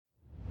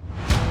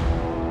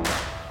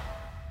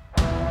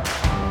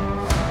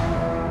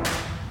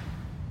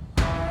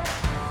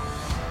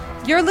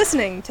You're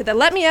listening to the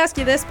Let Me Ask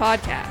You This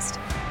podcast,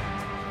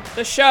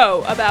 the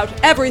show about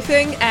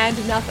everything and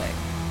nothing.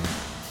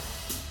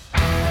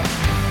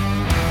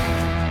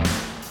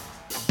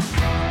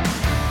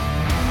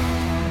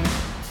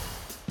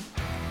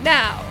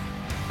 Now,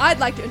 I'd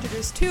like to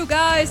introduce two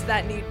guys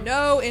that need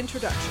no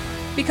introduction,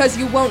 because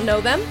you won't know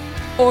them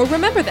or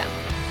remember them.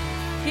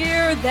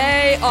 Here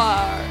they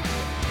are,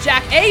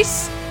 Jack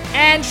Ace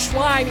and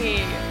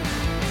Schweiny.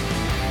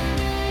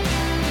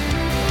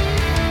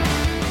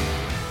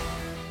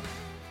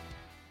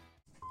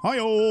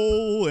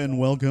 Hi-yo, and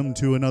welcome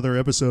to another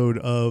episode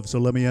of So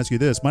Let Me Ask You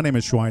This. My name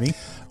is Schweiny.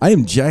 I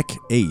am Jack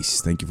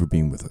Ace. Thank you for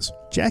being with us.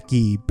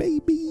 Jackie,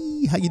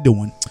 baby, how you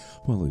doing?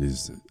 Well, it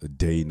is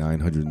day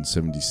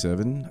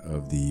 977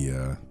 of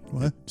the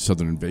What?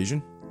 Southern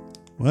Invasion.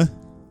 What?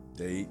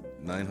 Day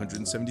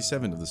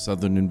 977 of the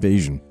Southern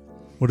Invasion.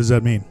 What does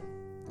that mean?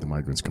 The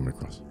migrants coming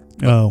across.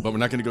 Oh. But we're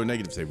not going to go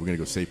negative today. We're going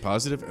to go say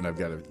positive, and I've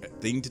got a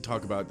thing to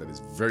talk about that is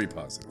very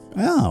positive.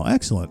 Oh,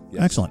 excellent.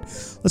 Yes. Excellent.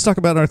 Let's talk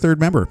about our third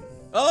member.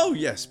 Oh,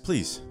 yes,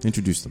 please.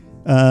 Introduce them.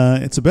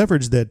 It's a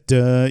beverage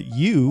that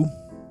you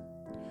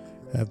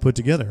have put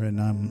together,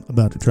 and I'm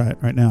about to try it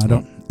right now.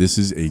 This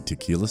is a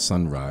tequila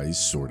sunrise,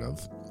 sort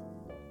of.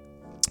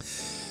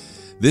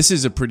 This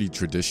is a pretty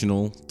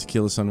traditional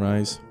tequila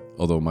sunrise,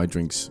 although my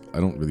drinks, I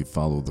don't really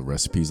follow the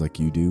recipes like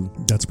you do.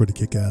 That's pretty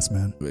kick-ass,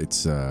 man.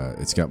 It's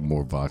got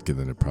more vodka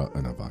than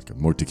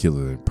more tequila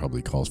than it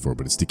probably calls for,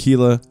 but it's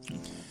tequila.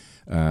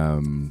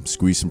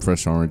 Squeeze some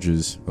fresh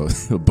oranges,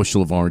 a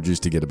bushel of oranges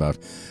to get about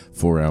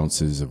 4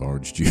 ounces of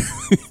orange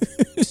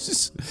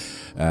juice.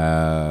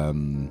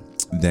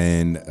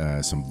 Then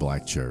some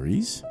black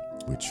cherries,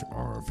 which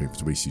are our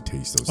favorite. Ways you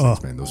taste those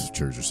things, man. Those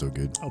cherries are so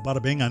good. Oh,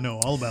 bada bing! I know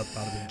all about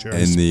bada bing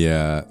cherries.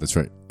 And that's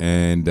right.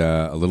 And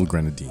a little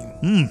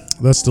grenadine.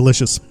 That's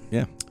delicious.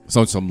 Yeah.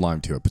 So some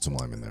lime too. I put some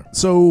lime in there.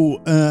 So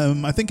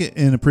I think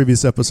in a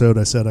previous episode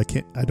I said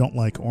I don't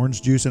like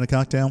orange juice in a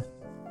cocktail.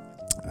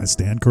 I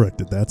stand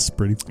corrected. That's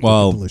pretty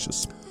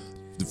delicious.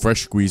 The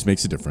fresh squeeze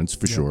makes a difference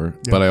for sure.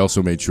 Yep. But I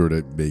also made sure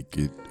to make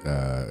it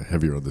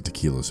heavier on the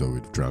tequila so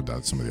it drowned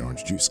out some of the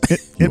orange juice.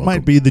 It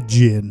might be the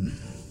gin.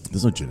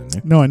 There's no gin in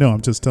there. No, I know.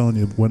 I'm just telling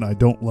you when I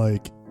don't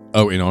like.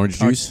 Oh, in orange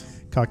juice?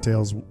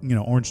 Cocktails,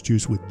 orange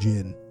juice with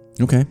gin.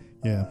 Okay.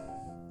 Yeah.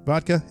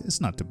 Vodka,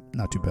 it's not too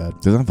bad.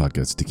 It's not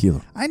vodka, it's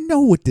tequila. I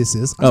know what this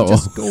is. I'm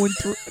just going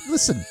through.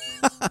 Listen.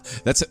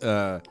 That's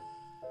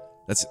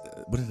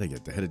what did I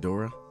get? The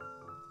Hedadora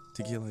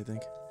tequila, I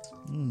think.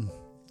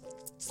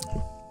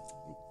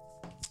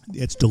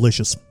 It's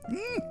delicious.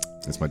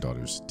 That's my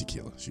daughter's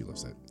tequila. She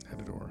loves that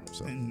Hedadora.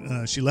 So.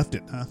 And she left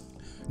it, huh?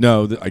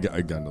 No, I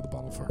got another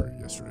bottle for her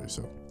yesterday,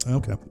 so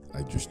okay.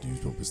 I just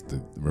used what was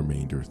the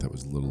remainder. That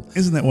was a little.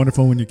 Isn't that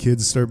wonderful when your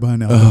kids start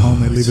buying alcohol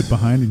and they leave it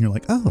behind, and you're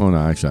like, oh. Oh no,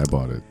 actually, I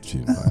bought it. She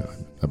didn't buy it.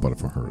 I bought it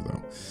for her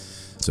though,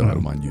 so I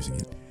don't mind using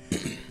it.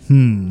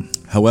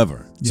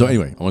 However, so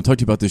anyway, I want to talk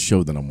to you about this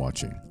show that I'm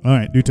watching. All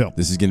right, do tell.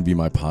 This is going to be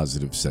my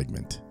positive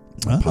segment,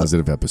 my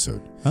positive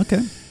episode.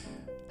 Okay.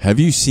 Have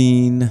you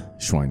seen,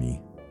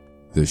 Schweiny,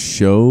 the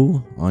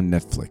show on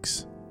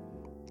Netflix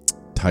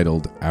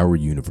titled Our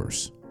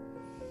Universe?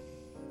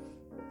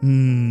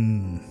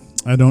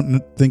 I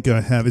don't think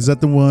I have. Is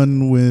that the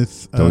one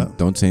with?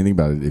 Don't say anything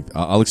about it.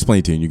 I'll explain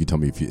it to you, and you can tell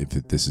me if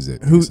this is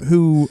it.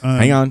 Who?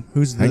 Hang on.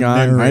 Who's the hang on?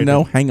 narrator? I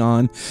know. Hang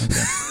on.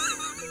 Okay.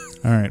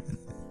 All right.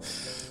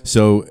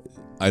 So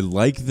I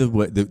like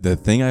the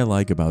thing I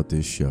like about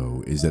this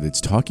show is that it's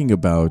talking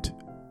about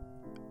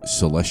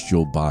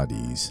celestial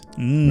bodies,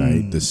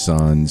 right? The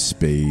sun,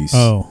 space,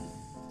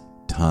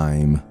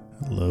 time.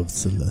 I love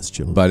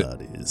celestial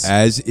bodies.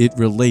 As it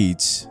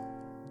relates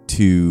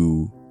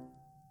to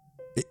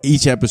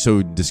each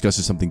episode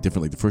discusses something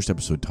differently. The first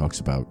episode talks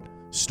about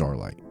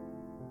starlight,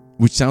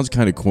 which sounds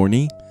kind of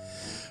corny,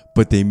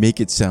 but they make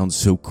it sound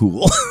so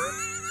cool.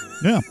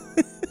 Yeah.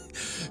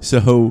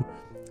 So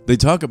they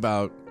talk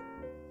about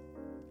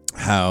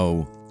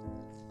how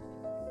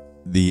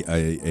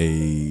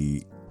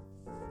a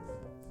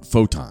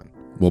photon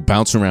will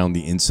bounce around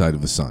the inside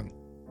of the sun,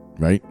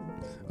 right?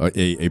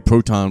 A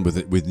proton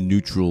with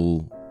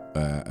neutral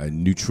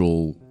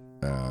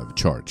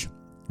charge,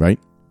 right?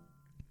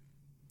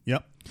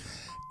 Yep.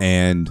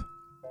 And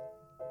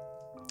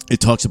it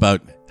talks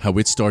about how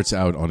it starts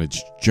out on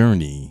its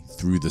journey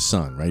through the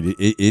sun, right?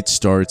 It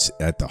starts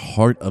at the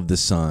heart of the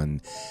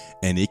sun,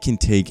 and it can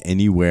take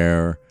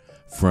anywhere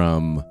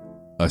from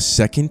a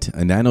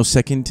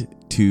nanosecond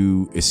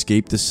to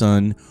escape the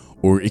sun,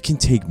 or it can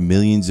take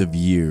millions of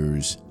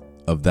years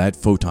of that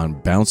photon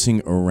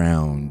bouncing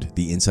around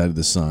the inside of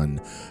the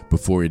sun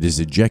before it is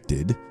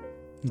ejected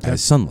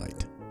as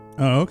sunlight.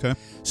 Oh, okay.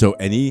 So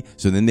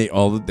then they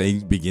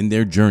begin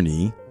their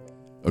journey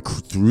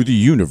through the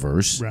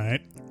universe,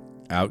 right,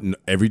 out in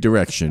every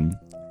direction,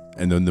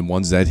 and then the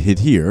ones that hit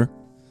here,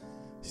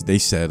 they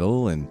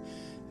settle and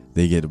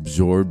they get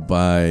absorbed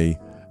by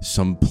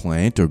some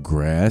plant or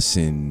grass,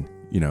 and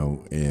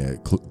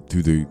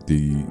through the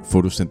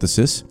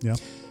photosynthesis. Yeah.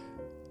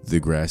 the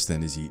grass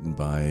then is eaten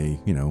by,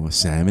 a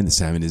salmon. The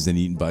salmon is then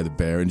eaten by the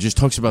bear, and just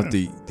talks about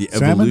the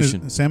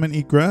evolution. Salmon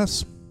eat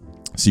grass?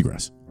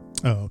 Seagrass.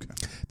 Oh, okay.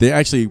 They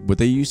actually, what did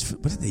they use?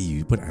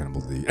 What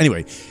animal did they use?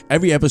 Anyway,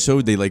 every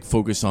episode they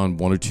focus on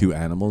one or two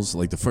animals.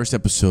 Like the first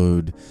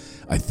episode,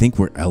 I think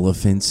were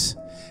elephants.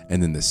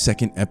 And then the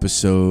second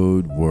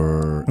episode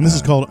were... And this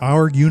is called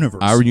Our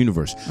Universe. Our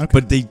Universe. Okay.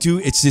 But they do...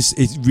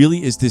 It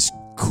really is this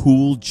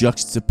cool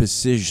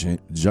juxtaposition.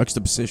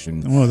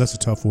 Oh, that's a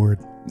tough word.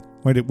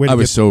 I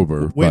was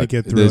sober. Way to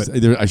get through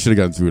it. I should have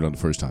gotten through it on the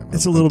first time.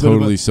 It's a little bit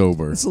totally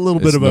sober. It's a little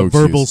bit of a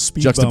verbal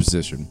speed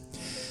juxtaposition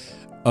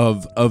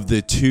of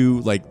the two,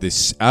 like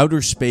this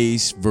outer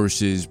space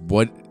versus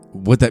what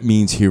that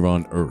means here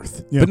on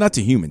Earth. Yeah. But not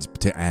to humans,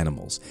 but to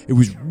animals. It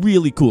was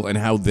really cool. And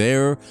how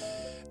their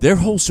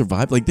whole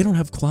survival, they don't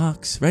have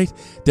clocks, right?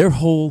 Their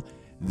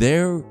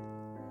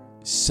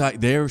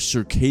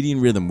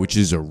circadian rhythm, which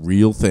is a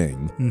real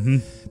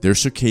thing, their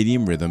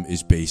circadian rhythm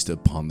is based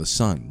upon the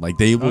sun.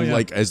 They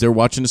will, as they're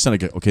watching the sun,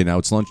 okay, now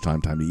it's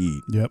lunchtime, time to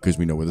eat, because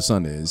we know where the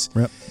sun is.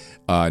 Yep.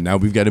 Now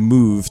we've got to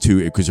move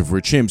to, because if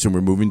we're chimps and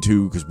we're moving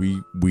to, because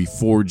we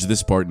forge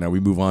this part, now we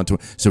move on to,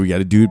 so we got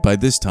to do it by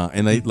this time,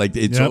 and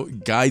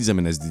it guides them,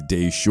 and as the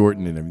days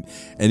shorten, and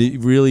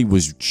it really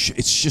was,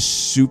 it's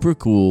just super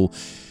cool,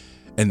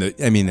 and the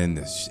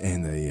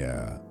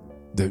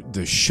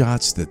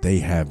shots that they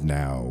have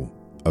now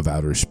of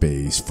outer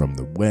space from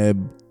the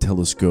Webb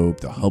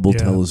telescope, the Hubble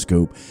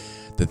telescope,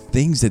 the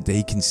things that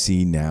they can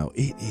see now,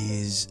 it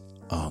is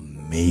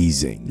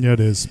amazing. Yeah, it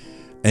is.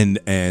 And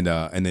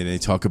then they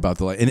talk about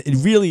the light, and it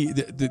really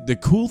the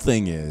cool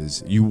thing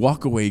is you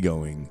walk away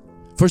going,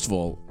 first of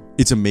all,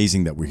 it's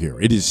amazing that we're here.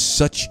 It is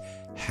such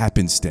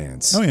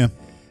happenstance. Oh yeah,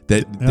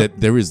 that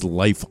there is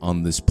life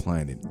on this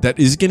planet that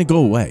is going to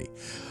go away.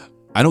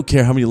 I don't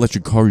care how many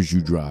electric cars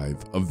you drive.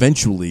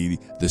 Eventually,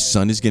 the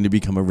sun is going to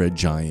become a red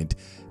giant,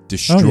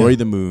 destroy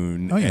the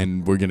moon,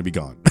 and we're going to be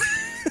gone.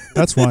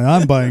 That's why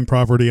I'm buying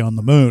property on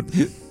the moon.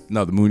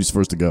 No, the moon is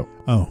first to go.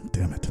 Oh,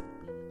 damn it.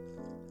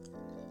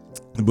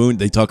 The moon,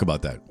 they talk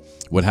about that.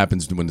 What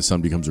happens when the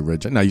sun becomes a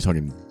red giant? Now you're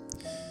talking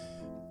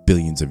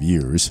billions of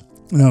years.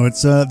 No,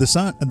 it's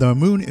the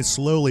moon is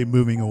slowly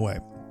moving away.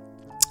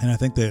 And I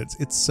think that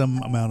it's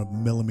some amount of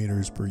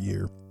millimeters per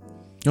year.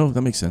 Oh,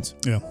 that makes sense.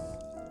 Yeah.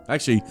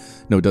 Actually,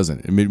 no, it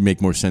doesn't. It may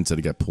make more sense that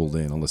it got pulled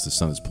in unless the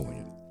sun is pulling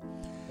it.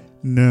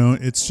 No,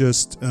 it's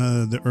just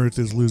the Earth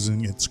is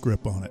losing its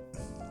grip on it.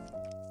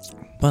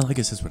 Well, I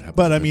guess that's what happens.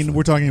 But I mean,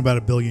 we're talking about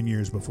a billion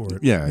years before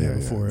it.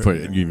 Before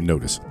you even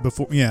notice.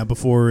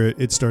 Before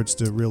it starts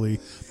to really.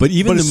 But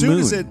even as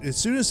moon. As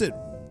soon as it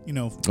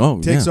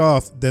takes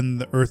off, then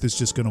the Earth is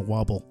just going to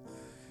wobble.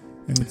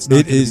 And it's not.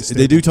 It is.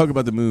 They do talk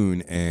about the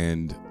moon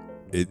and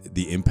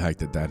the impact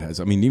that has.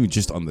 I mean, even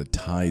just on the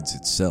tides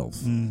itself,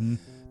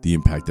 the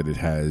impact that it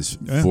has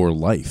for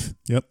life.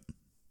 Yep.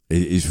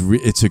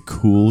 It's a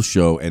cool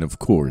show, and of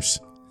course,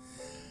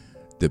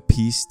 the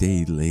piece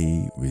de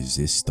la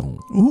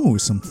resistance. Ooh,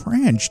 some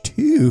French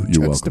too.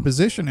 You're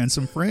Juxtaposition welcome. And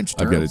some French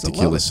terms. I've got a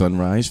tequila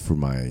sunrise for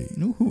my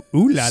ooh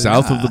la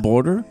south la. of the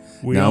border.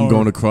 I'm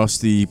going across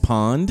the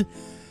pond,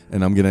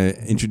 and I'm going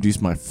to introduce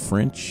my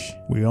French.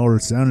 We all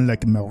sound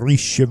like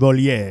Maurice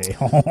Chevalier.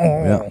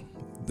 Yeah.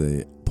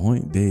 The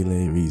point de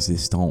la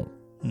resistance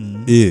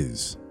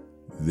is,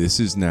 this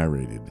is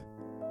narrated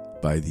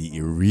by the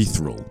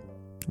erythral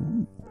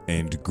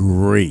and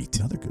great,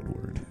 another good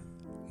word,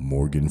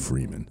 Morgan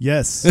Freeman.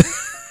 Yes.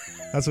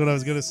 That's what I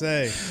was going to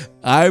say.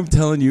 I'm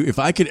telling you, if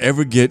I could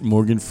ever get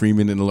Morgan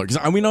Freeman in a look,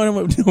 because we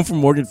know from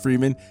Morgan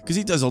Freeman, because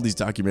he does all these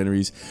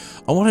documentaries.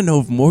 I want to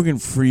know if Morgan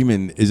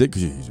Freeman is it,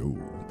 because he's,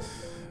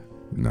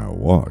 now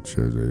watch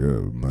as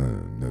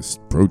this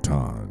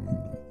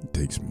proton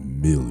takes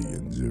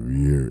millions of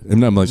years.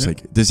 And I'm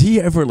like, does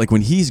he ever,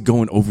 when he's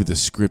going over the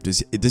script,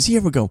 does he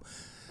ever go,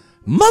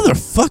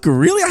 motherfucker,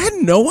 really? I had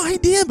no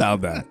idea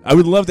about that. I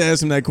would love to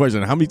ask him that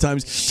question. How many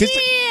times? Shit,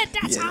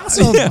 that's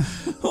awesome. Yeah.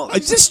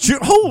 It's just true.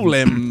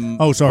 Holy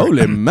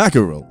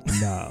mackerel.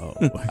 No.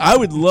 I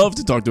would love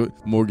to talk to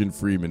Morgan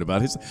Freeman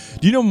about his.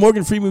 Do you know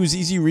Morgan Freeman was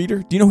Easy Reader?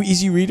 Do you know who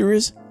Easy Reader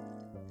is?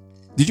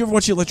 Did you ever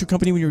watch The Electric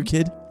Company when you were a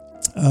kid?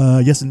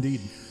 Yes,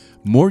 indeed.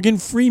 Morgan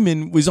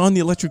Freeman was on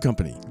The Electric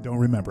Company. Don't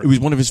remember. It was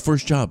one of his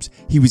first jobs.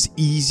 He was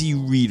Easy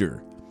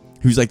Reader.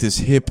 He was like this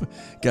hip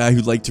guy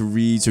who liked to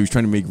read, so he was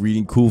trying to make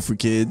reading cool for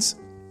kids.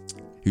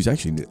 He was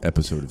actually in the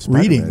episode of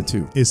Spider-Man,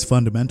 too. Reading is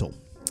fundamental.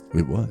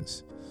 It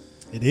was.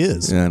 It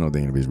is. Yeah, I don't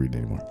think anybody's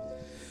reading anymore.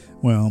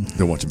 Well,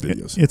 they're watching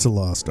videos. It's a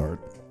lost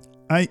art.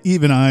 I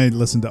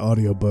listen to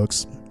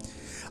audiobooks.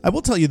 I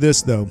will tell you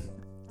this, though.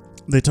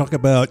 They talk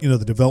about,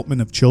 the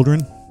development of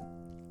children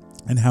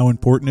and how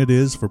important it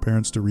is for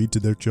parents to read to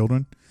their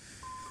children,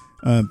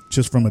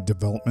 just from a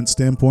development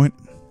standpoint.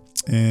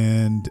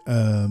 And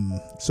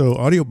so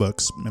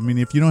audiobooks, I mean,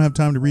 if you don't have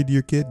time to read to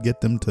your kid, get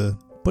them to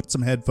put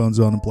some headphones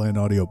on and play an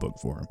audiobook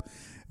for them.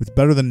 It's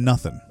better than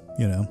nothing,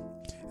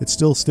 It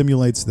still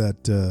stimulates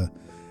that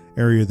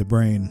area of the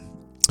brain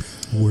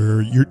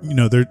where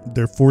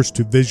they're forced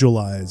to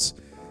visualize,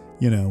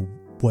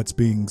 what's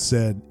being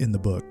said in the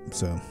book.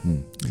 So,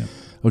 yeah.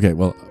 Okay,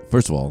 well,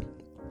 first of all,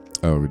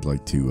 I would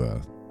like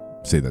to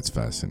say that's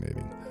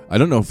fascinating. I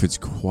don't know if it's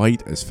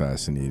quite as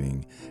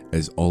fascinating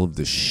as all of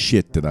the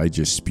shit that I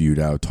just spewed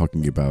out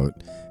talking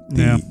about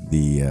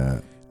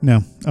the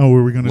No. Oh,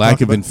 were we going to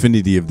lack of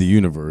infinity of the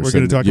universe? We're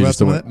going to talk about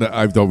some of that?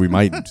 I thought we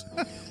might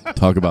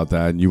talk about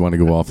that, and you want to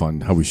go off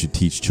on how we should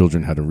teach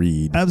children how to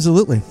read.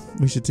 Absolutely.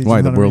 We should teach Why?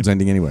 them The how to world's read.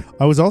 ending anyway.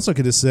 I was also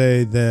going to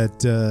say that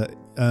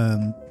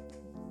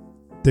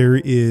there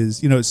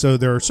is, so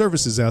there are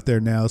services out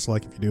there now. It's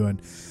like if you're doing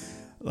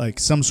like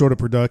some sort of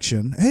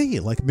production, hey,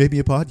 like maybe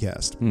a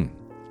podcast,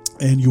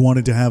 and you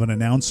wanted to have an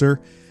announcer,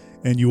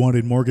 and you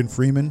wanted Morgan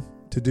Freeman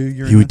to do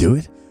your. He would do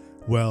it.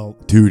 Well,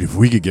 dude, if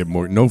we could get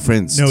more, no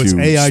offense. No, it's to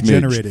AI Smidge.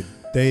 generated.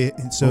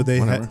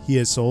 He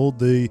has sold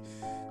the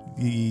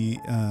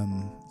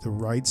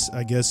rights,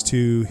 I guess,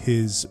 to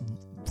his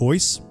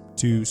voice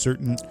to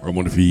certain. I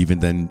wonder if he even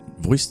then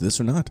voiced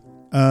this or not.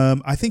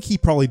 I think he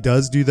probably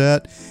does do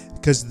that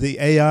because the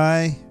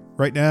AI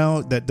right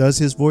now that does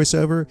his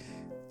voiceover,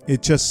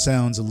 it just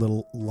sounds a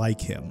little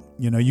like him.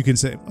 You can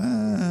say,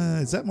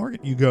 "Is that Morgan?"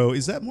 You go,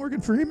 "Is that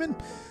Morgan Freeman?"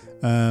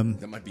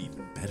 That might be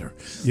even better.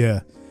 Yeah.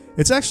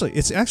 It's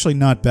actually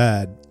not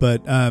bad,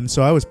 but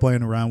so I was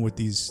playing around with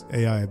these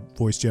AI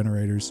voice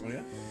generators. Oh,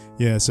 yeah?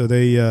 Yeah, so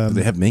they... do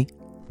they have me?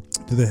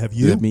 Do they have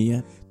you? Do they have me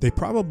yet? They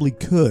probably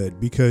could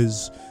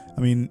because,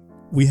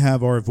 we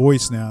have our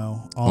voice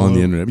now on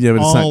the internet. Yeah,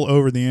 but all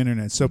over the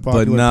internet. So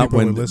popular, but not people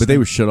when. are listening. But they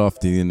were shut off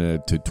the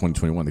internet to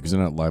 2021 because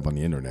they're not live on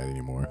the internet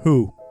anymore.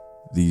 Who?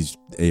 These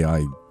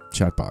AI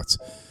chatbots.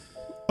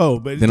 Oh,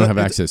 but they don't have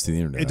access to the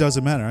internet. It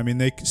doesn't matter.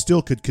 They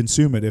still could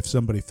consume it if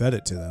somebody fed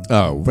it to them.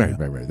 Oh,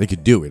 right. They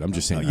could do it. I'm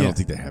just saying. Yeah. I don't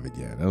think they have it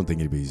yet. I don't think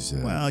anybody's.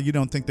 Well, you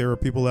don't think there are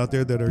people out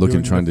there that are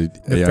trying to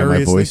AI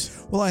my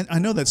voice? Well, I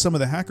know that some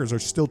of the hackers are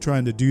still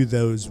trying to do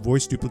those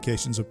voice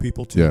duplications of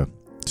people to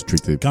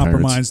trick the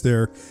compromise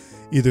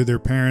either their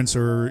parents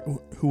or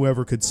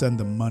whoever could send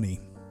them money.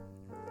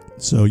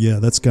 So yeah,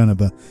 that's kind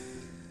of a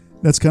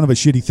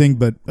shitty thing,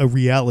 but a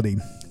reality.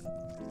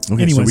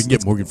 Okay, anyways, so we can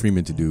get Morgan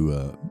Freeman to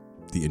do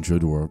the intro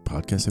to our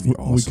podcast. That'd be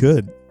awesome. We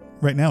could.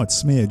 Right now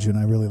it's Smidge, and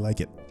I really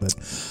like it. But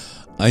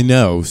I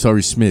know.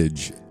 Sorry,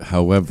 Smidge.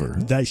 However,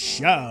 the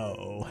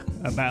show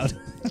about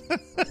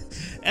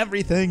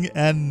everything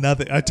and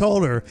nothing. I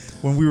told her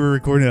when we were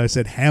recording, I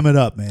said, "Ham it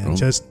up, man." No, I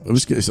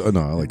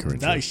like her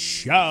intro. The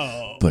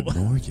show. But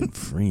Morgan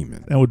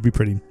Freeman. That would be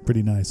pretty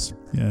nice.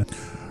 Yeah.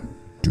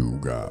 Two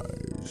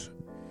guys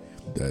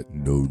that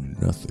know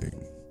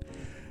nothing.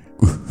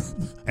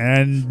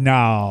 And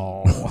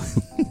now.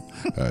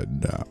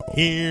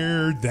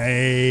 Here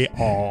they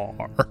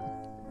are.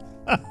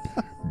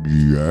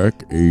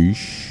 Jack,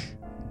 Ace,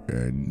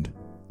 and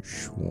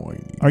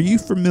Schweiny. Are you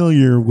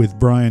familiar with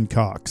Brian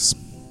Cox?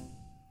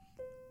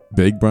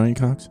 Big Brian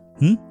Cox?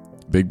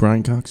 Big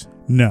Brian Cox?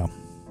 No.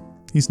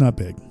 He's not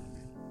big.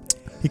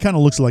 He kind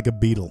of looks like a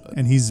beetle,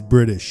 and he's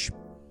British.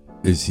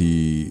 Is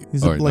he...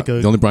 He's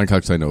the only Brian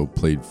Cox I know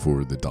played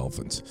for the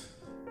Dolphins.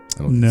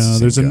 No,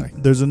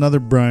 there's another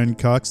Brian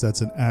Cox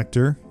that's an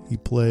actor. He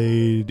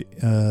played...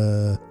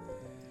 I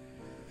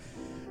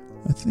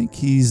think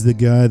he's the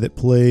guy that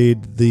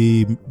played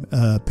the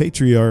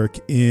patriarch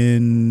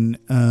in...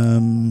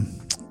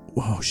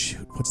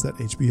 what's that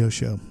HBO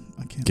show?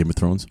 I can't... Game of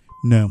Thrones?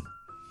 No,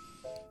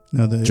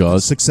 the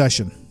Jaws?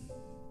 Succession.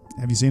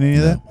 Have you seen any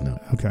of that? No.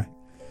 Okay.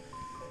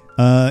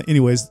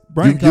 Anyways,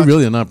 Brian Cox... You're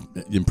really not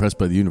impressed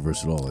by the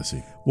universe at all, I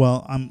see.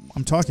 Well,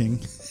 I'm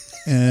talking...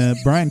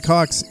 Brian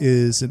Cox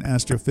is an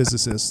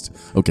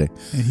astrophysicist. Okay.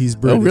 And he's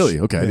British. Oh, really?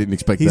 Okay, I didn't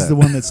expect that. He's the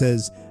one that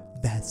says,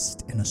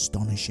 vast and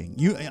astonishing.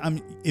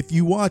 If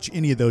you watch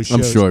any of those shows,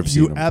 I'm sure I've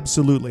seen him.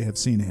 Absolutely have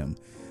seen him.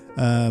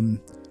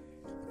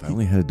 If I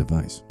only had a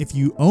device. If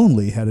you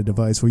only had a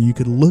device where you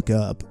could look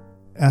up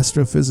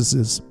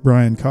astrophysicist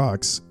Brian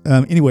Cox.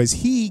 Anyways,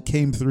 he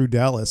came through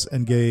Dallas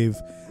and gave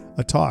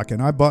a talk,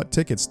 and I bought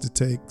tickets to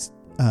take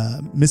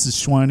Mrs.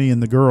 Schweiny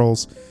and the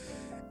girls.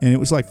 And it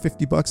was like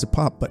 $50 a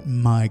pop, but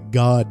my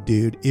God,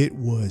 dude, it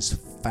was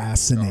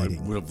fascinating.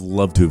 I would have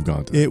loved to have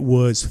gone to that. It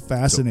was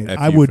fascinating.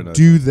 So I would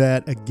do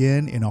that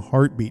again in a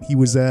heartbeat. He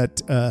was at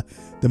the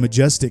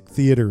Majestic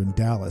Theater in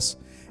Dallas.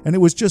 And it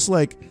was just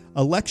like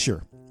a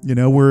lecture,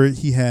 where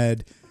he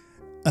had...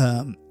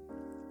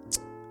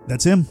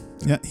 that's him.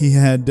 Yeah, he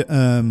had...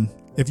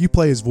 if you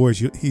play his voice,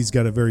 he's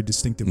got a very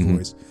distinctive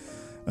voice.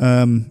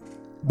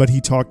 But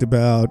he talked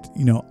about,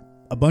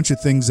 a bunch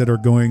of things that are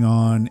going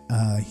on.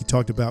 He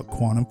talked about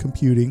quantum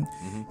computing.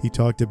 He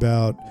talked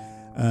about...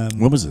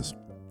 when was this?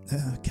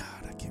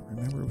 God, I can't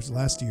remember. It was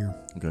last year.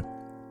 Okay.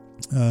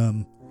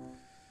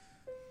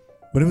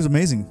 But it was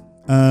amazing.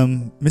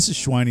 Mrs.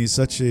 Schweiny is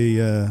such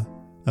a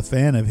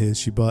fan of his.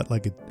 She bought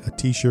like a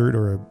T-shirt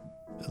or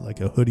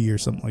a hoodie or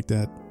something like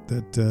that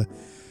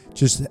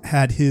just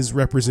had his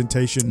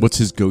representation. What's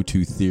his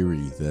go-to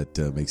theory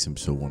that makes him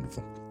so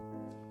wonderful?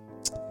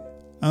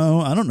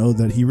 Oh, I don't know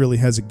that he really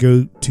has a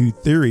go-to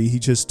theory. He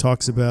just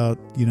talks about,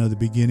 the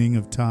beginning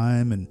of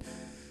time and,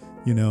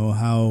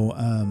 how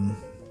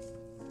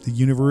the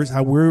universe,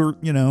 how we're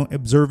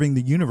observing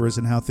the universe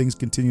and how things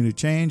continue to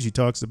change. He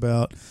talks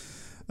about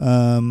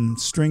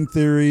string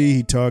theory.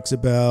 He talks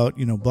about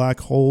black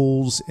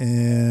holes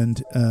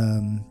and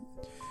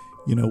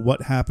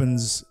what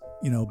happens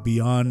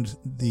beyond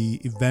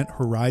the event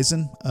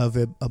horizon of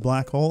a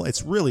black hole.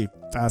 It's really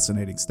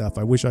fascinating stuff.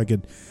 I wish I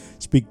could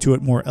speak to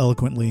it more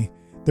eloquently.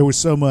 There was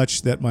so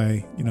much that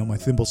my my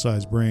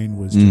thimble-sized brain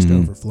was just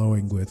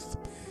overflowing with.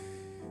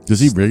 Does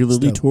he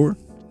regularly tour?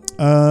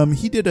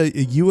 He did a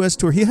U.S.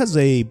 tour. He has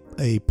a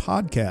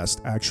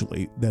podcast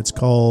actually that's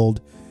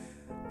called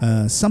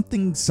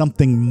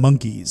something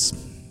Monkeys.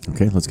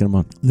 Okay, let's get him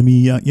on. Let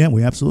me.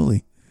 We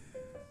absolutely.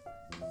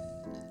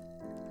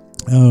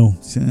 Oh,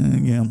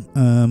 yeah.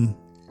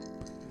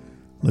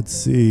 Let's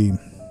see.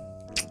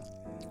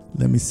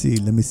 Let me see.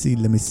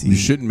 You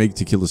shouldn't make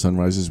tequila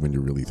sunrises when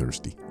you're really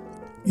thirsty.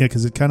 Yeah,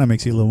 because it kind of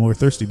makes you a little more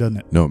thirsty, doesn't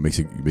it? No, it makes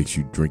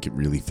you drink it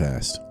really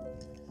fast.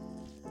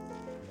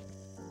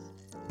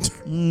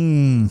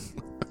 Yeah,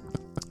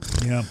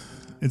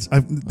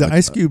 the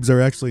ice cubes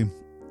are actually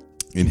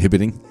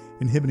inhibiting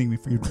me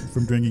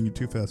from drinking it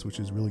too fast, which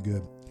is really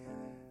good.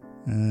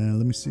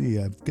 Let me see.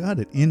 I've got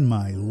it in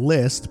my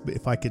list.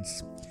 If I could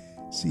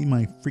see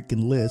my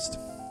freaking list.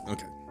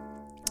 Okay.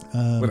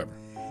 Whatever.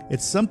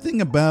 It's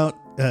something about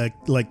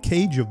like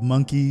Cage of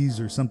Monkeys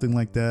or something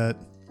like that.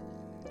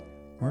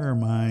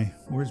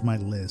 Where's my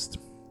list?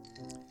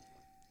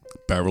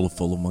 Barrel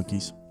full of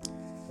monkeys.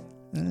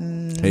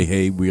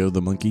 Hey, we are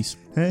the monkeys.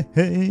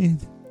 Hey,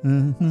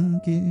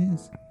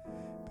 monkeys.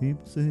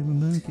 People say we're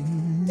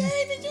monkeys.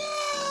 David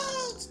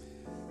Jones!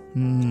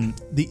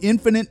 The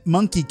Infinite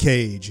Monkey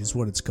Cage is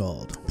what it's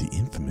called. The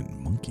Infinite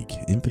Monkey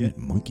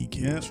Cage.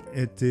 Yeah,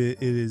 it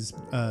is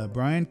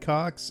Brian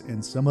Cox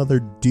and some other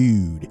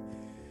dude.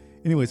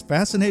 Anyways,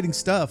 fascinating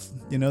stuff.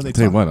 They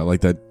tell you what, I like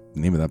that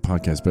name of that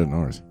podcast better than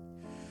ours.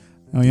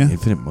 Oh, yeah?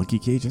 Infinite Monkey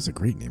Cage? That's a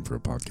great name for a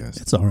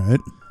podcast. It's all right.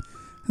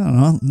 I don't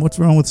know. What's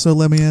wrong with So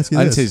Let Me Ask You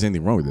This? I didn't say there's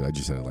anything wrong with it. I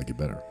just said I like it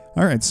better.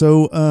 All right.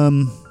 So,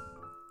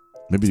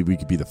 maybe we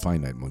could be the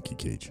Finite Monkey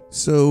Cage.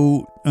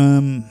 So,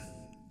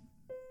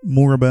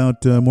 more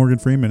about Morgan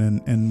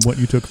Freeman and what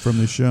you took from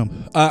this show.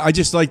 I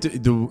just liked I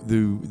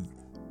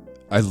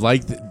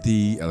like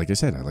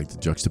the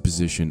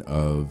juxtaposition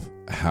of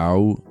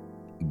how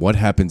what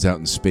happens out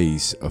in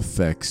space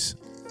affects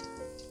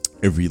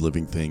every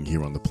living thing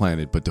here on the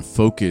planet, but to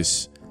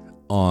focus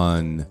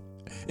on,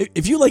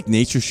 if you like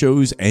nature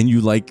shows and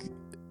you like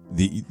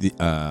the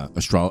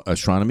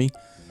astronomy,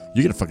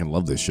 you're gonna fucking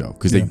love this show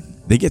because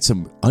they get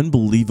some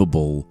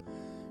unbelievable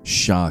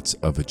shots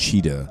of a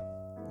cheetah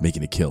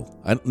making a kill.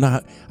 I don't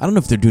know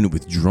if they're doing it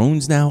with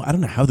drones now. I don't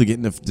know how they're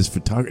getting this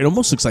photography. It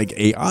almost looks like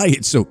AI.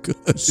 It's so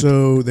good.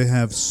 So they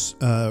have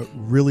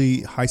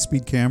really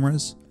high-speed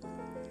cameras,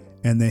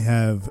 and they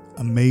have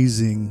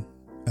amazing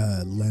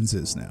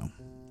lenses now.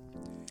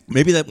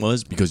 Maybe that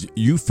was because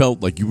you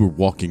felt like you were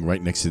walking right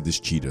next to this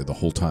cheetah the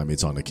whole time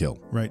it's on a kill.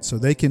 Right. So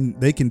they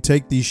can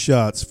take these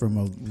shots from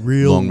a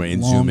real long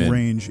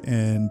range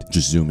and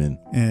just zoom in.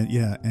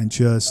 And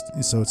just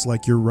so it's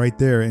like you're right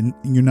there and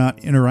you're not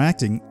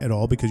interacting at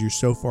all because you're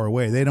so far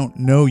away. They don't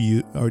know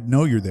you or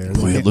know you're there.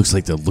 Boy, it looks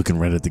like they're looking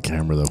right at the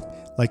camera though.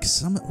 Like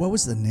what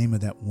was the name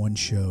of that one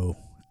show?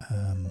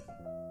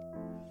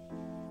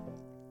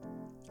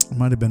 It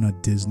might have been a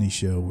Disney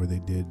show where they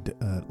did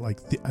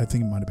I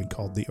think it might have been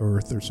called The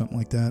Earth or something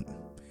like that,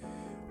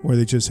 where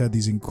they just had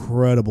these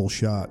incredible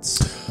shots.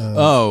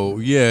 No,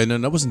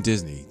 that wasn't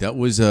Disney. That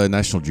was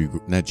Nat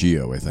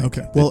Geo, I think.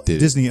 Okay, well,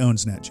 Disney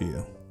owns Nat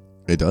Geo.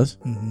 It does?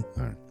 Mm-hmm.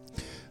 All right.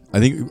 I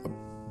think,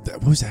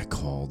 what was that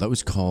called? That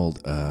was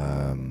called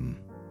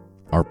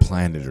Our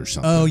Planet or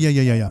something. Oh, yeah.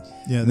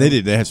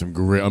 They had some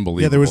great, unbelievable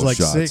shots. Yeah, there was like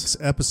shots. 6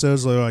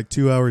 episodes, like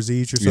 2 hours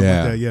each or something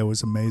like that. Yeah, it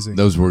was amazing.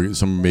 Those were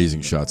some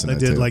amazing shots in that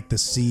They did too. like the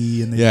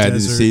sea and the did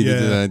desert. the sea,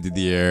 did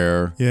the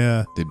air.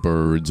 Yeah. Did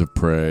Birds of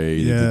Prey.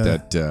 Yeah. They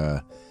did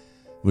that,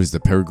 was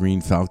the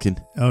Peregrine Falcon.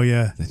 Oh,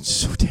 yeah. That's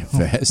so damn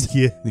fast.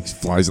 Yeah. He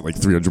flies at like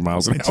 300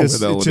 miles an hour.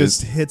 It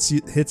just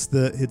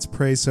hits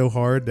prey so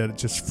hard that it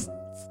just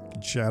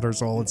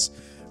shatters all its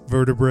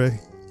vertebrae.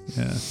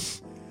 Yeah.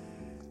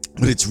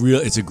 But it's real.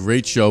 It's a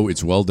great show.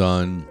 It's well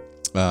done.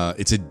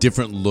 It's a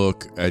different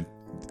look at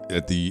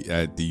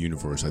the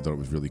universe. I thought it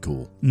was really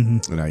cool,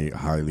 and I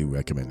highly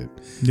recommend it.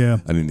 Yeah,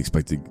 I didn't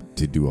expect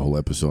to do a whole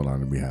episode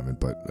on it. We haven't,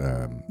 but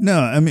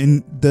no. I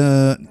mean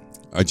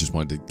I just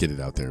wanted to get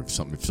it out there. If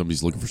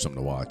somebody's looking for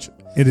something to watch,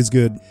 it is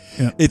good.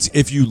 Yeah. It's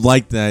if you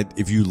like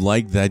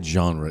that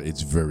genre,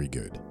 it's very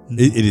good. Mm-hmm.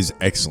 It is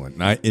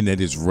excellent, and it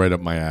is right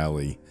up my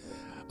alley.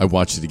 I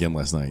watched it again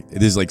last night.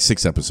 It is like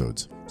 6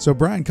 episodes. So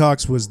Brian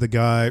Cox was the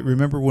guy.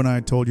 Remember when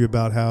I told you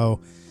about how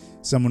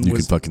someone you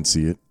can fucking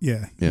see it?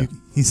 Yeah.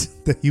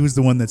 He was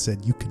the one that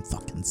said, you can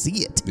fucking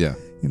see it. Yeah.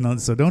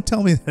 So don't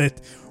tell me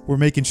that we're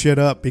making shit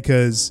up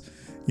because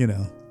we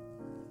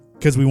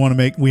want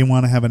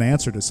to have an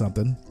answer to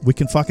something. We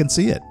can fucking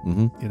see it.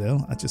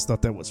 Mm-hmm. I just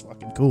thought that was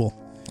fucking cool.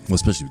 Well,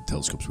 especially with the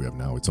telescopes we have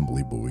now, it's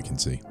unbelievable what we can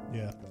see.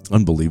 Yeah.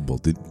 Unbelievable.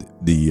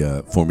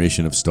 The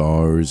formation of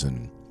stars,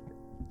 and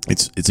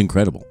it's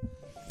incredible.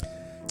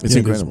 It's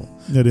incredible.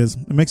 It is.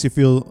 It makes you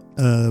feel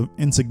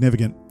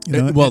insignificant. You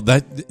know? Well,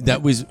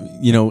 that was,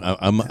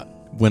 I'm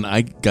when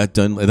I got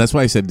done. That's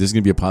why I said this is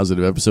going to be a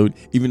positive episode,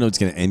 even though it's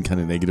going to end kind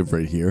of negative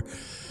right here,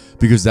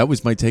 because that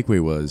was my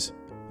takeaway was,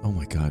 oh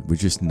my God, we're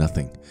just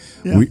nothing.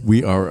 Yeah.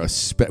 We are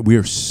we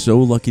are so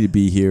lucky to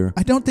be here.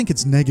 I don't think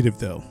it's negative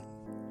though.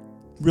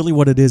 Really,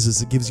 what it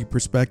is it gives you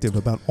perspective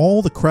about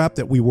all the crap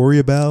that we worry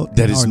about.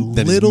 That is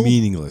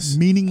meaningless.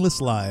 Meaningless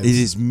lives. It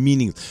is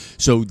meaningless.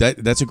 So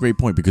that's a great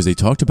point because they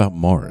talked about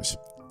Mars.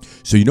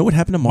 So you know what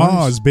happened to Mars?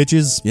 Mars,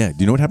 bitches. Yeah. Do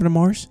you know what happened to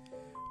Mars?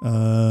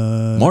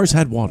 Mars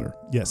had water.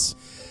 Yes.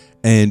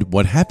 And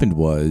what happened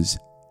was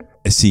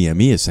a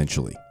CME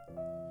essentially.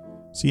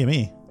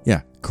 CME.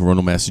 Yeah,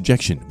 coronal mass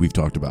ejection. We've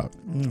talked about.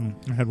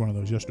 I had one of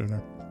those yesterday.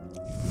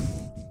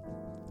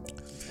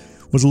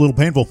 Was a little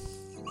painful.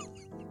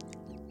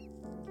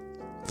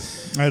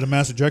 I had a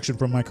mass ejection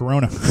from my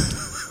corona.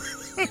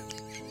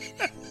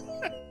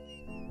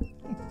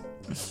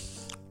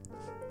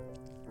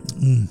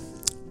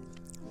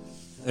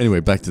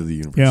 Anyway, back to the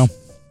universe. Yeah.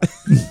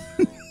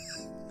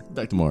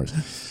 Back to Mars.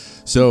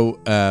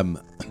 So,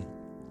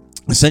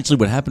 essentially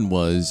what happened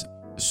was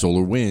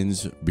solar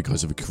winds,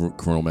 because of a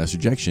coronal mass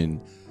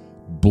ejection,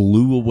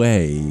 blew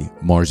away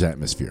Mars'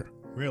 atmosphere.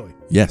 Really?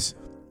 Yes.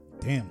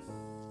 Damn.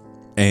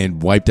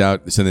 And wiped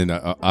out. So then,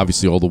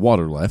 obviously, all the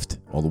water left.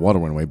 All the water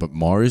went away. But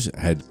Mars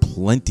had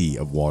plenty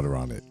of water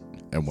on it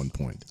at one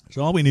point.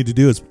 So all we need to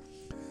do is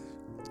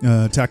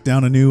tack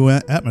down a new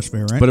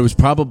atmosphere, right? But it was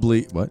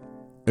probably what?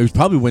 It was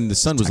probably when the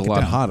sun was a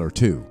lot down. hotter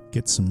too.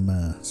 Get some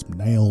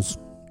nails.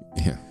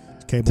 Yeah.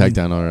 Cabling. Tack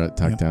down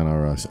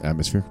our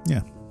atmosphere.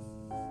 Yeah.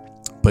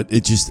 But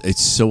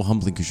it's so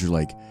humbling because you're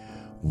like,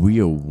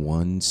 we are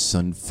one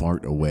sun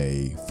fart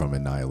away from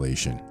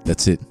annihilation.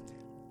 That's it.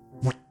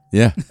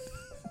 Yeah.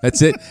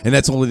 That's it. And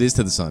that's all it is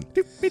to the sun.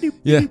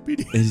 Yeah.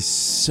 It's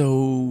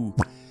so...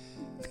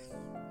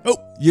 Oh,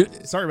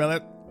 sorry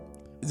about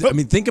that. I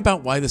mean, think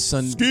about why the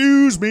sun...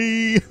 Excuse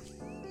me.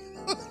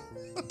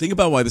 Think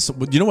about why the sun...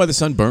 You know why the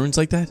sun burns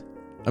like that?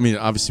 I mean,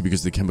 obviously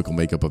because of the chemical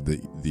makeup of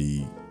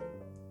the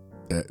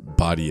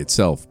body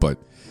itself, but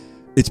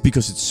it's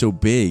because it's so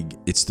big,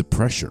 it's the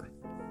pressure.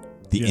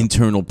 The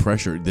internal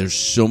pressure. There's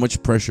so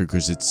much pressure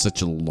because it's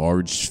such a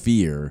large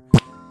sphere...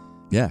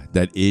 Yeah,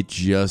 that it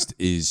just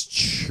is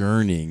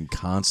churning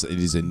constantly.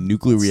 It is a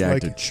nuclear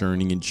reactor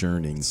churning and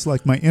churning. It's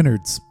like my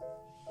innards.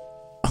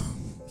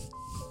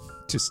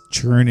 Just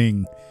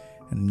churning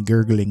and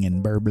gurgling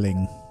and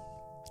burbling.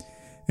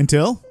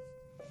 Until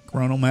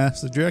coronal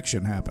mass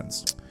ejection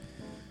happens.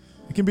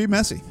 It can be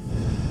messy.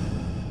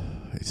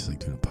 I just like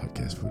doing a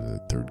podcast with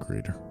a third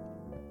grader.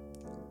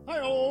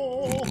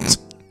 Hi-oh.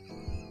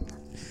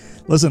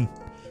 Listen,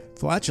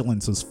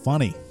 flatulence is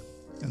funny.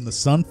 And the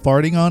sun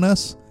farting on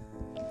us...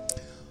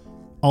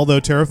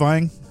 Although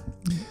terrifying,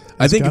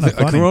 I think a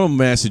coronal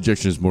mass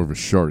ejection is more of a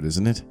shart,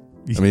 isn't it?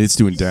 I mean, it's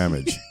doing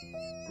damage.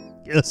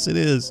 Yes, it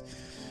is.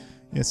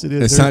 Yes, it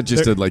is. It's not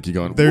just like you're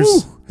going,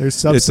 there's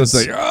substance. It's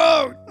just like,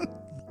 oh,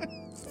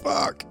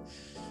 fuck.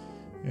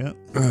 Yeah.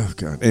 Oh,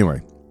 God.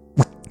 Anyway,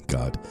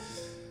 God.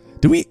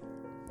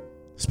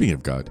 Speaking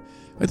of God,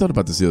 I thought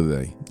about this the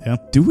other day. Yeah.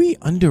 Do we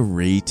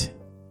underrate...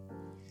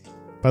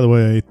 By the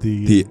way, I ate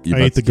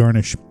the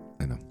garnish.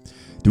 I know.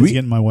 Do we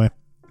get in my way?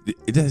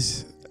 It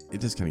does. It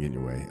does kind of get in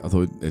your way,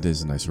 although it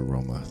is a nice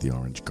aroma, the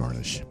orange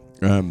garnish.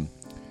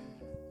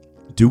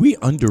 Do we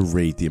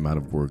underrate the amount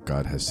of work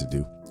God has to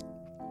do?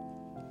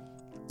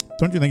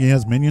 Don't you think he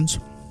has minions?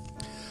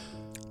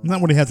 Isn't that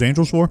what he has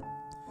angels for?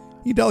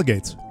 He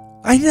delegates.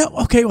 I know.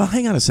 Okay, well,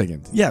 hang on a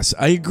second. Yes,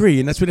 I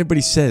agree, and that's what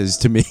everybody says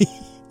to me.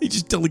 He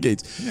just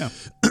delegates. Yeah.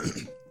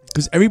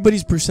 Because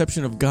everybody's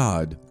perception of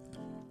God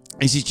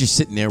is he's just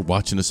sitting there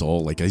watching us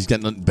all like he's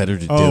got nothing better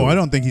to do. Oh, I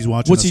don't think he's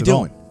watching What's us he at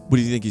doing? all. What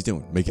do you think he's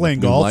doing?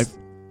 Playing golf? Life?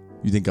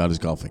 You think God is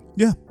golfing?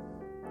 Yeah.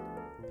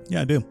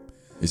 Yeah, I do.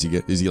 Is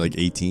he like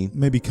 18?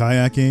 Maybe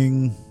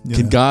kayaking.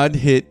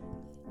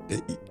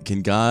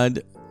 Can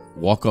God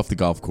walk off the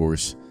golf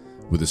course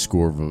with a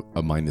score of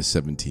a minus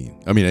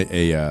 17? I mean,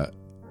 a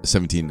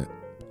 17.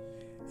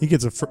 He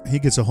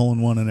gets a hole in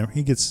one and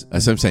he gets.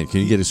 That's what I'm saying.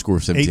 Can you get a score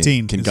of 17?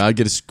 18. Can God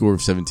get a score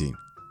of 17?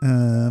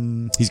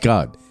 He's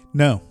God.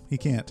 No, he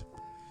can't.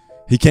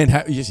 He can't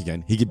have. Yes, he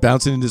can. He could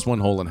bounce it into this one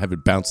hole and have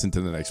it bounce into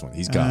the next one.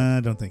 He's God.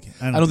 I don't think.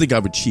 I don't think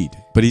God would cheat,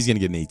 but he's going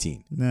to get an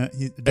 18. No,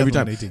 every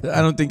time. 18.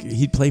 I don't think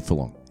he'd play for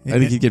long. I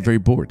think he'd get very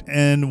bored.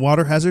 And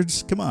water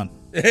hazards. Come on.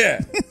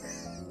 Yeah.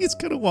 He's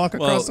going to walk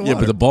across the water. Yeah,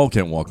 but the ball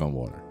can't walk on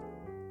water.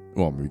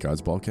 Well, maybe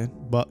God's ball can.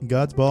 But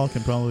God's ball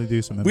can probably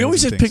do some. We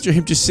always just things. picture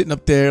him just sitting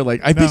up there, like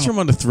I picture him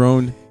on the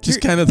throne,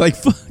 just kind of like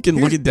fucking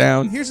looking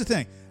down. Here's the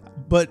thing,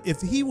 but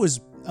if he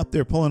was up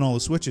there pulling all the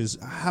switches,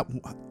 how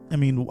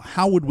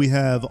would we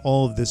have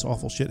all of this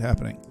awful shit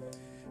happening?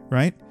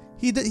 Right?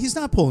 He's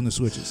not pulling the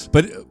switches.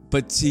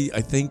 But see,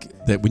 I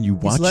think that when you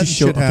watch a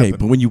show,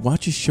 but when you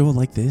watch a show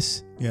like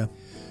this, yeah,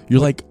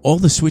 you're like all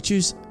the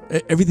switches.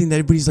 Everything that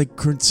everybody's like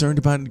concerned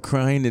about and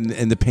crying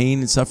and the pain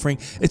and suffering,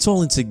 it's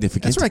all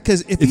insignificant. That's right,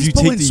 because if you he's take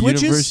pulling the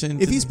switches, universe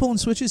into- if he's pulling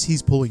switches,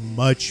 he's pulling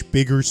much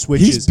bigger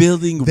switches. He's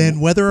building than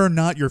whether or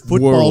not your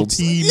football worlds.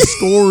 team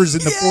scores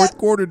in the fourth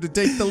quarter to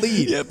take the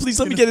lead. Yeah, please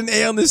let me get an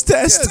A on this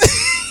test.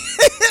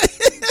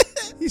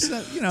 He's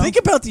not, Think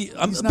about the.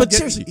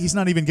 Seriously, he's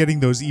not even getting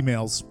those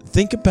emails.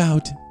 think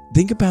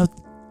about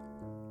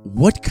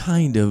what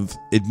kind of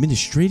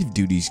administrative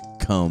duties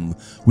come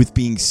with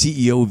being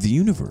CEO of the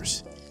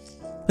universe.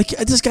 Like,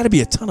 there's got to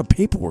be a ton of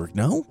paperwork,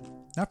 no?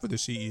 Not for the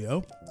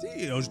CEO.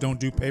 CEOs don't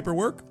do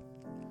paperwork.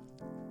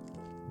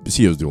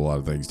 CEOs do a lot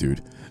of things,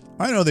 dude.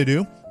 I know they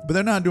do, but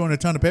they're not doing a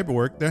ton of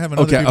paperwork. They're having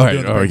Okay, other all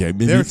people right, doing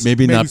okay. They're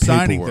Maybe not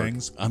signing paperwork.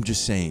 things. I'm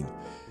just saying,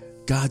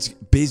 God's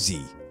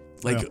busy.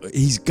 Like, Yeah.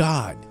 he's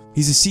God.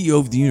 He's the CEO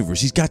of the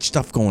universe. He's got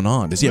stuff going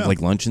on. Does he have Yeah.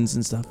 like luncheons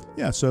and stuff?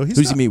 Yeah, so he's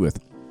Who's not- he meet with?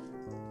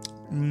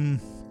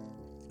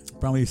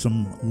 Probably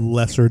some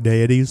lesser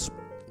deities.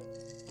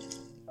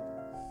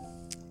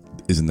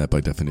 Isn't that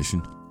by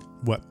definition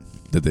What?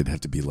 that they'd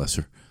have to be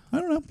lesser? I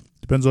don't know.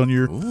 Depends on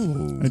your.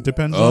 Ooh. It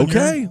depends on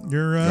Okay.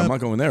 your I'm not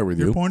going there with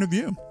your you. point of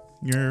view.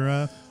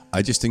 Your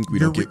I just think we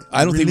your don't give.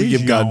 I don't think we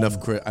give God religion. enough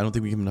credit. I don't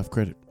think we give him enough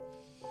credit.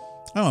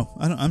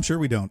 I'm sure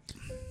we don't.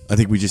 I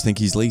think we just think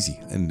he's lazy,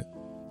 and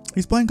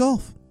He's playing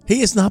golf,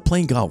 he is not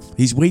playing golf.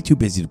 He's way too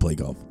busy to play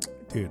golf.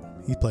 dude.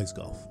 He plays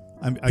golf.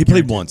 He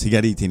played once. He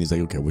got 18. He's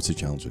like, okay, what's the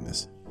challenge in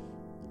this?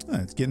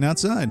 It's getting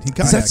outside. He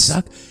Does kayaks. that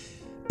suck?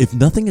 If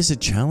nothing is a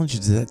challenge,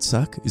 does that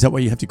suck? Is that why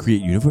you have to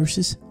create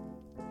universes?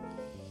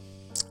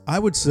 I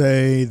would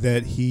say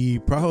that he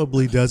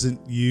probably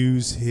doesn't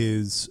use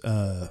his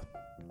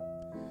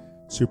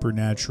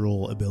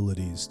supernatural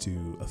abilities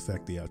to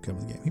affect the outcome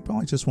of the game. He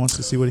probably just wants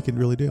to see what he can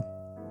really do.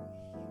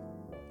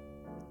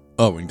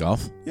 Oh, in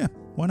golf? Yeah,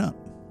 why not?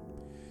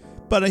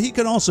 But he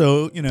could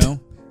also,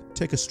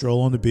 take a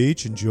stroll on the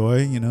beach,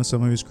 enjoy,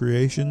 some of his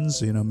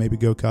creations, maybe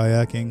go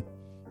kayaking,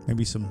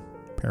 maybe some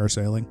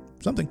parasailing,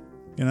 something,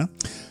 Do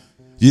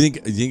you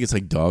think it's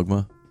like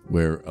Dogma,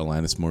 where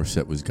Alanis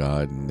Morissette was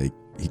God, and he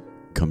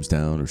comes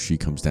down or she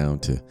comes down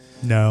to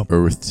No.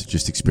 Earth to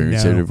just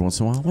experience No. it every once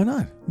in a while? Why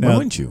not? No, Why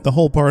wouldn't you? The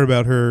whole part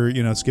about her,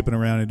 skipping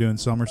around and doing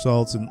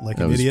somersaults and like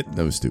an idiot,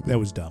 That was stupid. that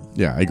was dumb.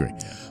 Yeah, I agree.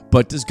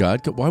 But does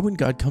God? Why wouldn't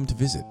God come to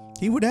visit?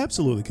 He would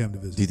absolutely come to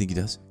Do you visit. think he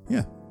does?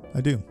 Yeah, I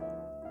do.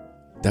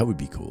 That would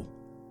be cool.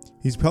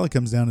 He probably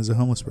comes down as a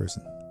homeless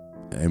person.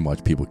 And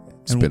watch people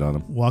And spit on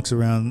him. Walks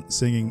around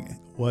singing,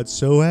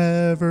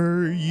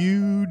 "Whatsoever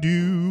you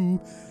do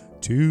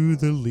to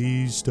the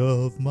least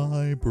of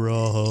my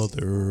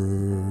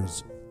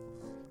brothers,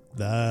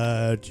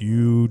 that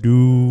you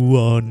do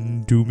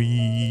unto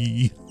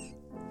me."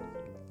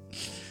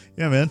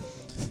 Yeah, man.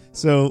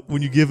 So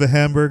when you give a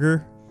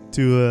hamburger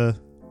to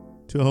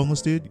a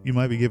homeless dude, you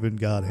might be giving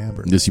God a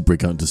hamburger. Does he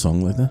break out into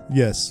song like that?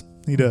 Yes,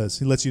 he does.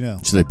 He lets you know.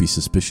 Should I be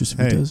suspicious if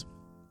Hey. he does?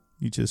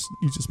 You just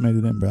made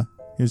it in, bro.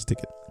 Here's a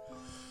ticket.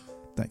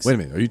 Thanks. Wait a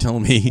minute. Are you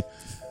telling me?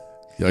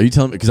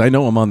 Because I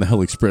know I'm on the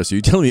Hell Express. Are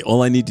you telling me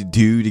all I need to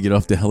do to get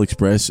off the Hell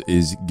Express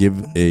is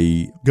give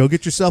a Go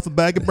get yourself a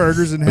bag of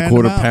burgers and hand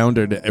quarter them out.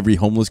 pounder to every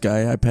homeless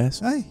guy I pass?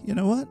 Hey, you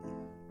know what?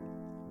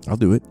 I'll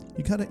do it.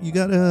 You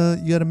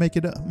gotta make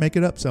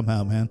it up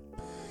somehow, man.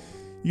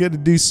 You gotta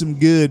do some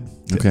good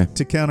Okay.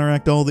 to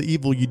counteract all the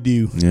evil you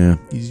do. Yeah.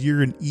 'Cause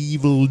you're an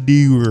evil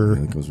doer.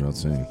 That goes without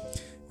saying.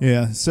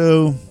 Yeah.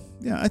 So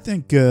I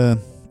think I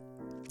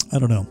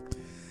don't know.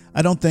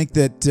 I don't think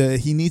that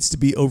he needs to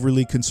be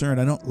overly concerned.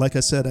 Like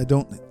I said,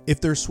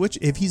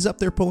 if he's up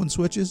there pulling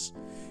switches,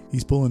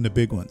 he's pulling the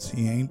big ones.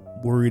 He ain't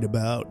worried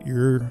about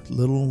your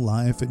little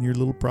life and your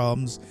little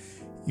problems.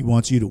 He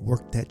wants you to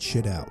work that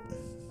shit out.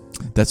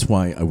 That's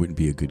why I wouldn't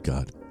be a good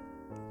God.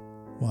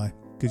 Why?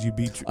 Because you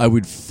beat. I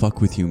would fuck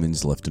with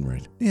humans left and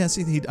right. Yeah.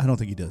 See, I don't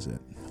think he does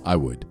it. I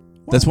would.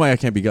 That's why I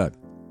can't be God.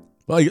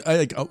 Well,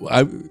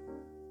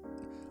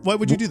 Why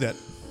would you do that?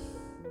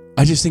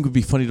 I just think it would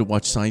be funny to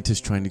watch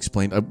scientists try and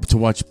explain, to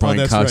watch Brian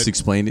that's Cox right.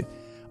 explain it.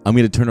 I'm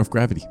going to turn off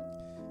gravity.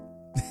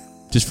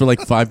 Just for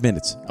like 5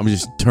 minutes. I'm going to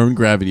just turn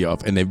gravity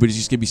off, and everybody's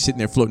just going to be sitting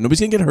there floating.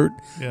 Nobody's going to get hurt.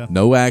 Yeah.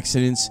 No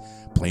accidents.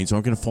 Planes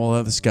aren't going to fall out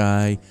of the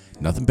sky.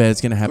 Nothing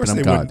bad's going to Of happen. course I'm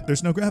they God. wouldn't.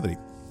 There's no gravity.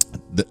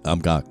 I'm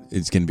God.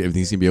 Everything's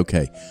going to be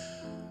okay.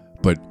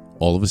 But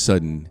all of a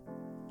sudden,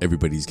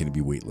 everybody's going to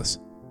be weightless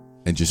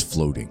and just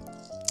floating.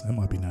 That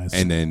might be nice.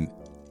 And then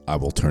I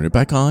will turn it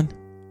back on.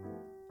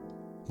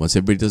 Once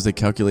everybody does their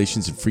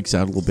calculations and freaks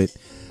out a little bit,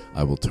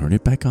 I will turn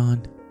it back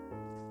on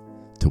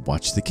to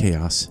watch the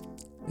chaos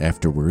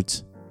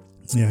afterwards.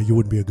 yeah, you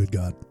wouldn't be a good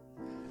God.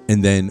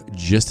 And then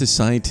just as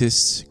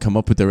scientists come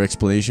up with their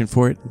explanation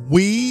for it,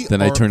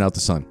 I turn out the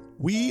sun.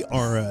 We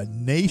are a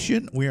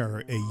nation. We are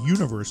a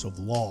universe of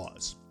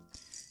laws.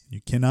 You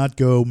cannot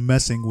go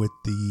messing with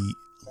the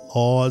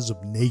laws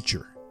of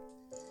nature.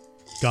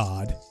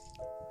 God.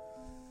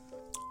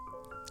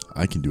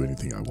 I can do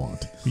anything I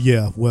want.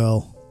 Yeah,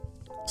 well,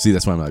 See,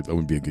 that's why I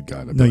wouldn't be a good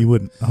guy. no, you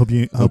wouldn't. I hope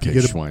you Okay,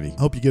 get Schweiny.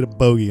 hope you get a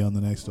bogey on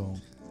the next hole.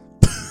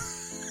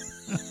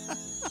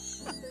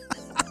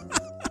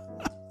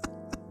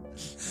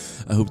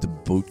 I hope the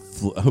boat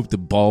hope the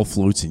ball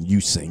floats and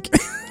you sink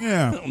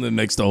Yeah. on the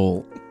next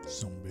hole.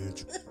 Some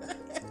bitch.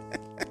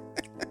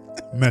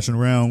 Messing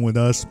around with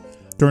us,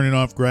 turning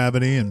off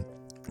gravity and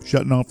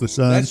shutting off the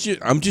sun.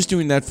 I'm just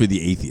doing that for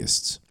the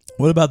atheists.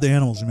 What about the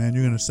animals, man?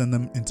 You're going to send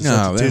them into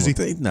such a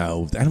tizzy?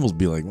 No, the animals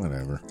be like,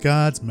 whatever.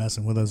 God's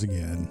messing with us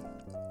again.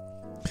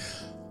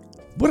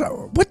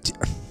 What?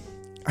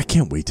 I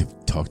can't wait to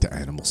talk to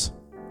animals.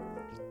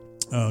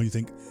 Oh, you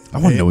think? I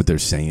want to know what they're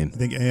saying. You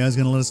think AI is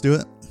going to let us do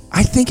it?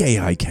 I think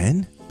AI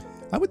can.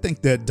 I would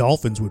think that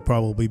dolphins would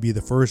probably be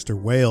the first, or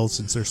whales,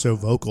 since they're so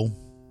vocal.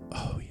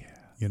 Oh yeah.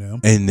 You know?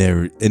 And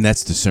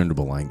that's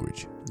discernible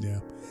language. Yeah.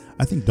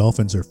 I think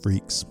dolphins are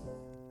freaks.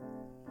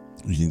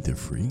 You think they're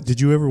free? Did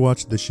you ever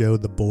watch the show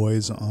The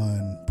Boys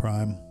on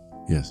Prime?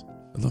 Yes.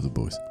 I love the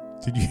boys.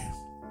 Did you?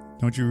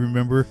 Don't you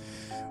remember?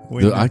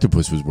 The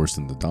octopus was worse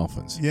than the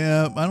dolphins.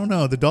 Yeah, I don't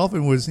know. The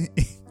dolphin was,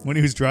 when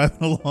he was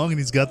driving along and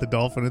he's got the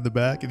dolphin in the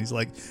back and he's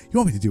like, you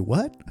want me to do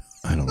what?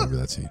 I don't remember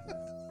that scene.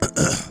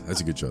 That's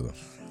a good show, though.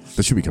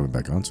 That should be coming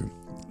back on soon.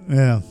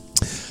 Yeah.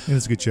 It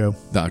was a good show.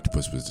 The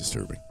octopus was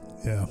disturbing.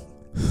 Yeah.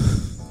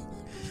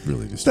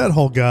 Really disturbing. That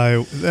whole guy,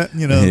 that,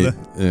 you know, he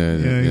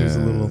was a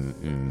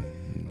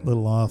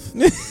little off.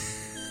 His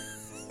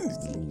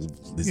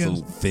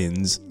little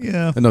fins.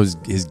 Yeah. I know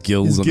his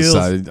gills on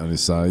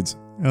his sides.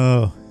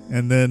 Oh,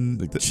 and then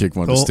the chick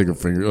wanted to stick her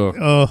finger.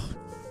 Oh.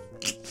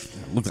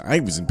 Look, I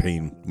was in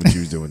pain when she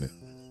was doing it.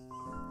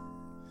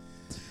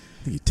 I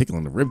think you're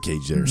tickling the rib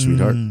cage there,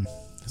 sweetheart.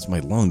 That's my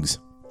lungs.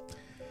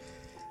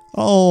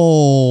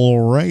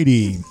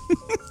 Alrighty.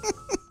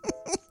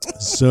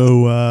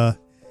 So,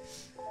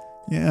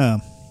 yeah.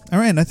 All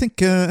right. I think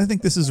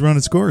this has run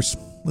its course.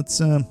 Let's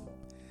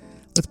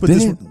put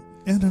this. Yeah,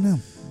 I don't know.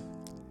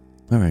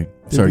 All right.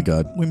 Sorry,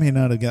 God. We may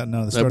not have gotten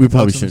out of the start. We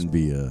probably shouldn't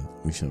be.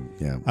 We should.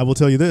 Yeah. I will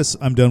tell you this: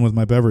 I'm done with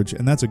my beverage,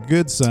 and that's a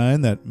good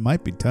sign that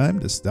might be time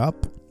to stop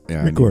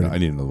recording. I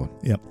need another one.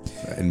 Yep.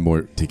 And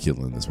more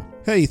tequila in this one.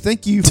 Hey,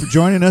 thank you for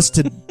joining us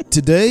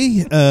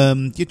today.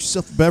 Get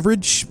yourself a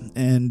beverage,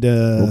 and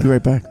we'll be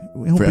right back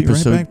for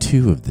episode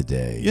 2 of the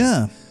day.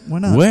 Yeah. Why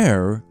not?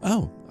 Where?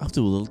 Oh, I'll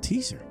do a little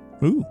teaser.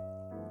 Ooh.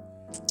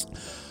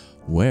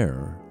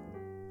 Where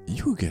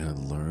you're gonna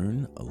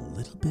learn a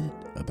little bit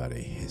about a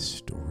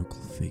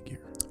historical figure.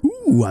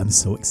 Ooh, I'm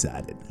so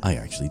excited. I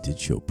actually did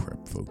show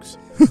prep, folks.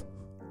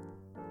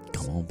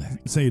 Come on back.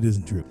 Say it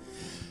isn't true.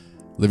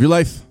 Live your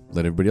life.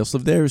 Let everybody else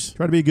live theirs.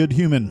 Try to be a good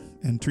human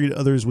and treat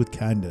others with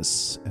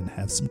kindness and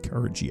have some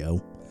courage,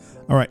 yo.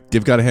 All right.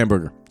 Give God a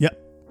hamburger. Yep.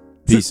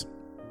 Peace.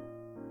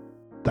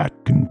 That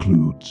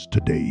concludes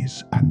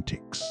today's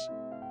antics.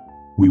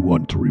 We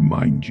want to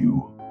remind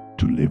you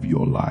to live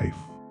your life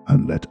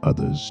and let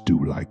others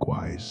do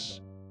likewise.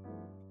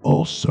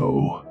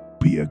 Also,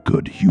 be a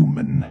good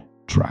human.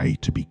 Try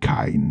to be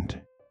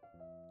kind.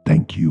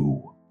 Thank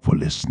you for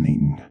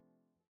listening.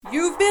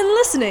 You've been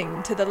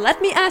listening to the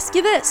Let Me Ask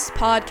You This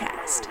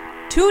podcast.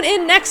 Tune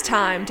in next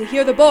time to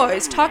hear the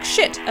boys talk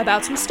shit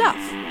about some stuff.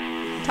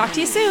 Talk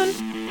to you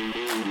soon.